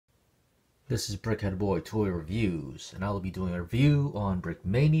This is Brickhead Boy Toy Reviews, and I'll be doing a review on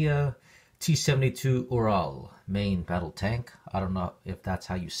Brickmania T-72 Ural main battle tank. I don't know if that's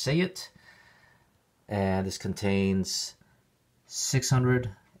how you say it. And this contains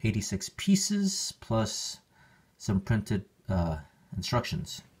 686 pieces plus some printed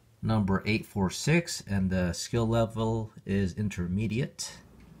instructions. Number 846, and the skill level is intermediate.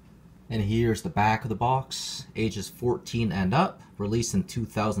 And here's the back of the box, ages 14 and up, released in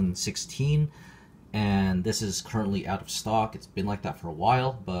 2016, and this is currently out of stock. It's been like that for a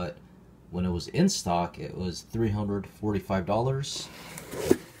while, but when it was in stock, it was $345.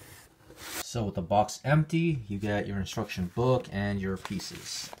 So with the box empty, you get your instruction book and your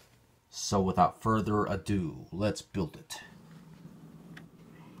pieces. So without further ado, let's build it.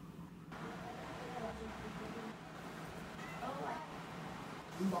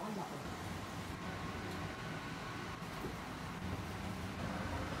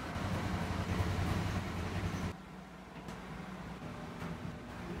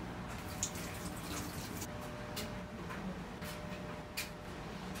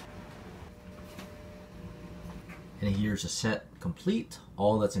 And here's a set complete.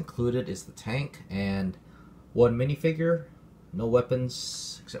 All that's included is the tank and one minifigure. No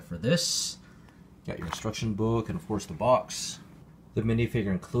weapons except for this. Got your instruction book and of course the box. The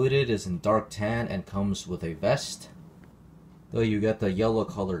minifigure included is in dark tan and comes with a vest. Though you get the yellow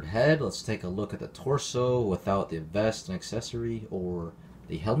colored head, let's take a look at the torso without the vest and accessory or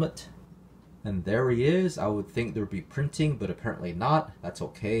the helmet. And there he is. I would think there would be printing, but apparently not. That's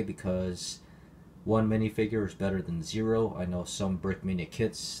okay because one minifigure is better than zero. I know some Brickmania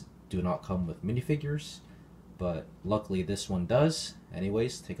kits do not come with minifigures, but luckily this one does.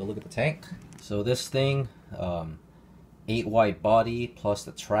 Anyways, take a look at the tank. So this thing, 8 wide body plus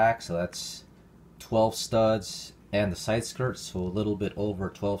the track, so that's 12 studs and the side skirt, so a little bit over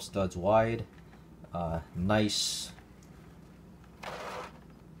 12 studs wide. Nice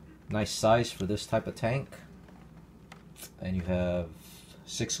size for this type of tank. And you have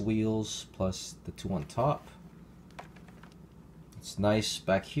 6 wheels plus the 2 on top. It's nice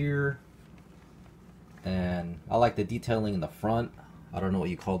back here, and I like the detailing in the front. I don't know what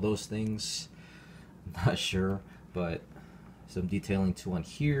you call those things, I'm not sure, but some detailing too on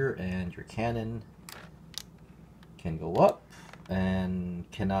here, and your cannon can go up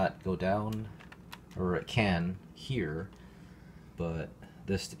and cannot go down, or it can here, but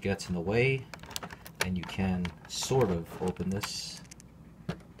this gets in the way, and you can sort of open this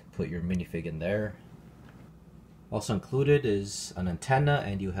to put your minifig in there. Also included is an antenna,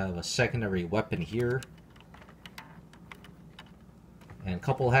 and you have a secondary weapon here, and a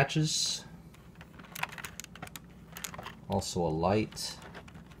couple hatches. Also a light.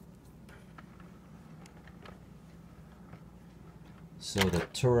 So the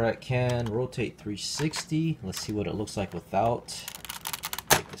turret can rotate 360. Let's see what it looks like without.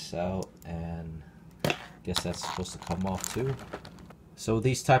 Take this out, and I guess that's supposed to come off too. So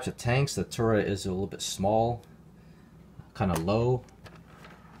these types of tanks, the turret is a little bit small, kind of low.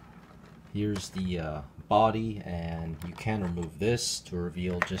 Here's the body, and you can remove this to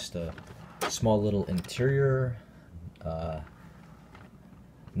reveal just a small little interior.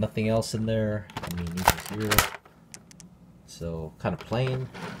 Nothing else in there. I mean, even here. So kind of plain.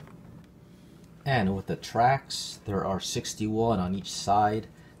 And with the tracks, there are 61 on each side.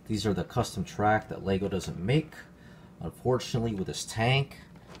 These are the custom track that Lego doesn't make. Unfortunately, with this tank,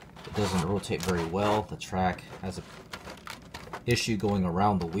 it doesn't rotate very well. The track has a issue going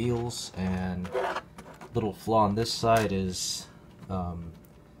around the wheels, and little flaw on this side is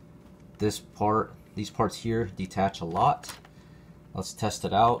these parts here detach a lot. Let's test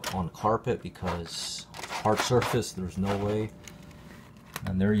it out on carpet because hard surface, there's no way.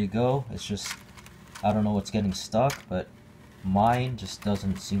 And there you go. It's just, I don't know what's getting stuck, but mine just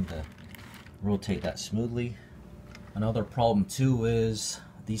doesn't seem to rotate that smoothly. Another problem too is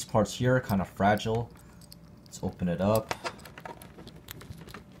these parts here are kind of fragile. Let's open it up.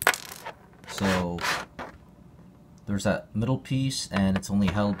 So there's that middle piece, and it's only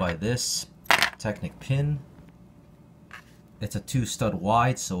held by this Technic pin. It's a 2 stud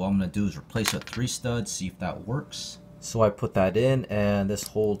wide, so what I'm going to do is replace it with 3 studs, see if that works. So I put that in, and this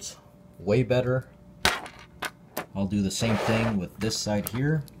holds way better. I'll do the same thing with this side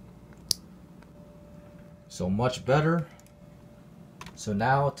here. So much better. So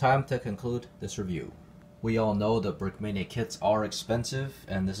now, time to conclude this review. We all know that Brickmania kits are expensive,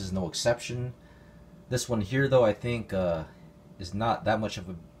 and this is no exception. This one here, though, I think is not that much of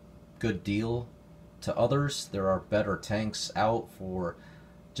a good deal to others. There are better tanks out for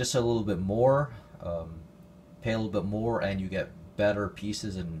just a little bit more. Pay a little bit more and you get better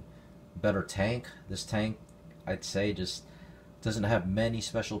pieces and better tank. This tank, I'd say, just doesn't have many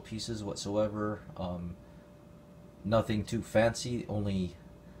special pieces whatsoever. Nothing too fancy. Only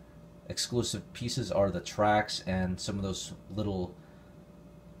exclusive pieces are the tracks and some of those little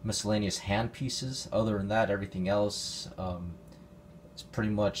miscellaneous hand pieces. Other than that, everything else it's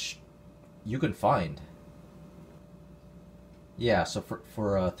pretty much you can find. Yeah, so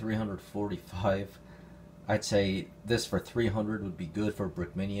for 345, I'd say this for 300 would be good for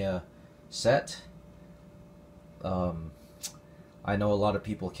Brickmania set. I know a lot of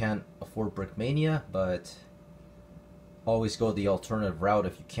people can't afford Brickmania, but always go the alternative route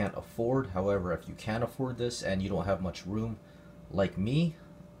if you can't afford. However, if you can afford this and you don't have much room, like me,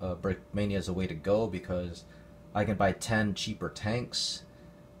 Brickmania is a way to go, because I can buy 10 cheaper tanks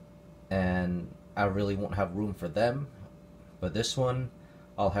and I really won't have room for them. But this one,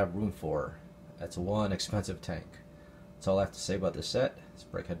 I'll have room for. That's one expensive tank. That's all I have to say about this set. It's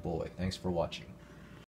Brickhead Boy. Thanks for watching.